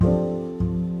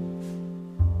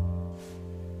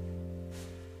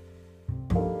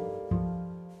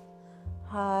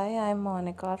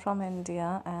Monica from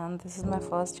India, and this is my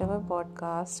first ever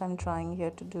podcast I'm trying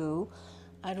here to do.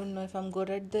 I don't know if I'm good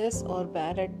at this or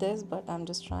bad at this, but I'm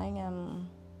just trying.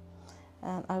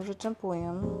 And I've written a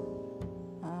poem,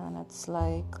 and it's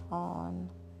like on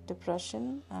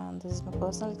depression, and this is my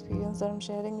personal experience that I'm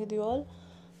sharing with you all.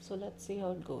 So let's see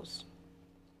how it goes.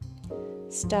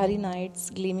 Starry nights,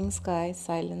 gleaming sky,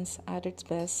 silence at its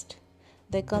best.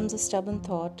 There comes a stubborn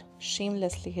thought,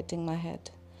 shamelessly hitting my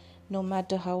head. No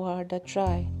matter how hard I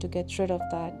try to get rid of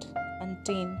that,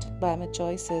 untainted by my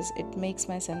choices, it makes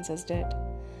my senses dead.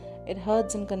 It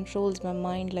hurts and controls my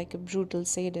mind like a brutal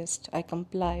sadist. I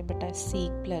comply, but I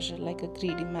seek pleasure like a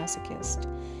greedy masochist.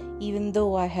 Even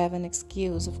though I have an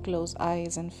excuse of closed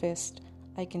eyes and fist,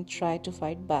 I can try to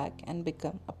fight back and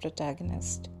become a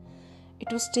protagonist.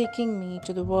 It was taking me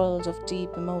to the world of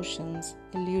deep emotions,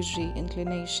 illusory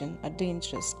inclination, a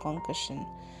dangerous concussion.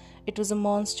 It was a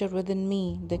monster within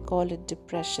me, they call it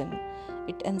depression.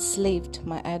 It enslaved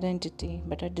my identity,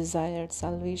 but I desired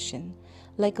salvation.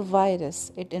 Like a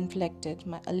virus, it inflected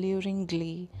my alluring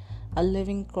glee. A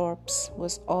living corpse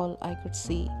was all I could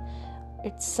see.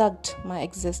 It sucked my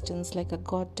existence like a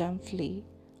goddamn flea.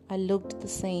 I looked the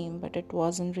same, but it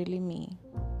wasn't really me.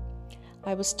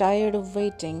 I was tired of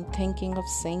waiting, thinking of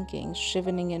sinking,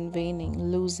 shivering and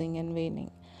waning, losing and waning.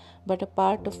 But a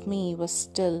part of me was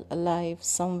still alive,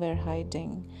 somewhere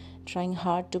hiding, trying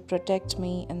hard to protect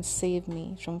me and save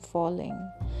me from falling.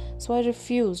 So I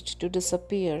refused to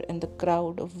disappear in the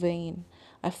crowd of vain.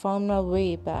 I found my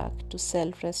way back to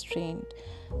self-restraint.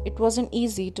 It wasn't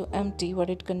easy to empty what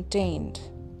it contained,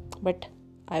 but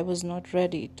I was not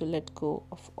ready to let go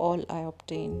of all I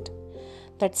obtained.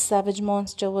 That savage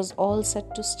monster was all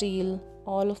set to steal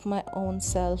all of my own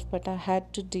self, but I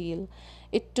had to deal.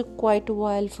 It took quite a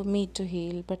while for me to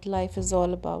heal, but life is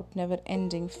all about never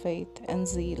ending faith and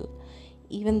zeal.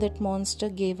 Even that monster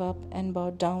gave up and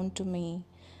bowed down to me,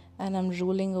 and I'm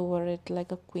ruling over it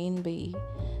like a queen bee.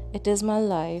 It is my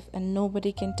life, and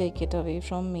nobody can take it away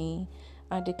from me.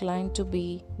 I decline to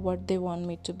be what they want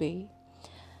me to be.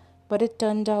 But it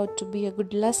turned out to be a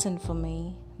good lesson for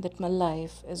me that my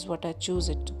life is what I choose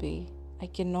it to be. I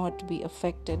cannot be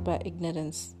affected by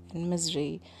ignorance and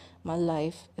misery. My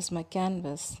life is my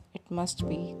canvas. It must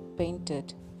be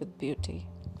painted with beauty.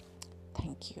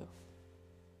 Thank you.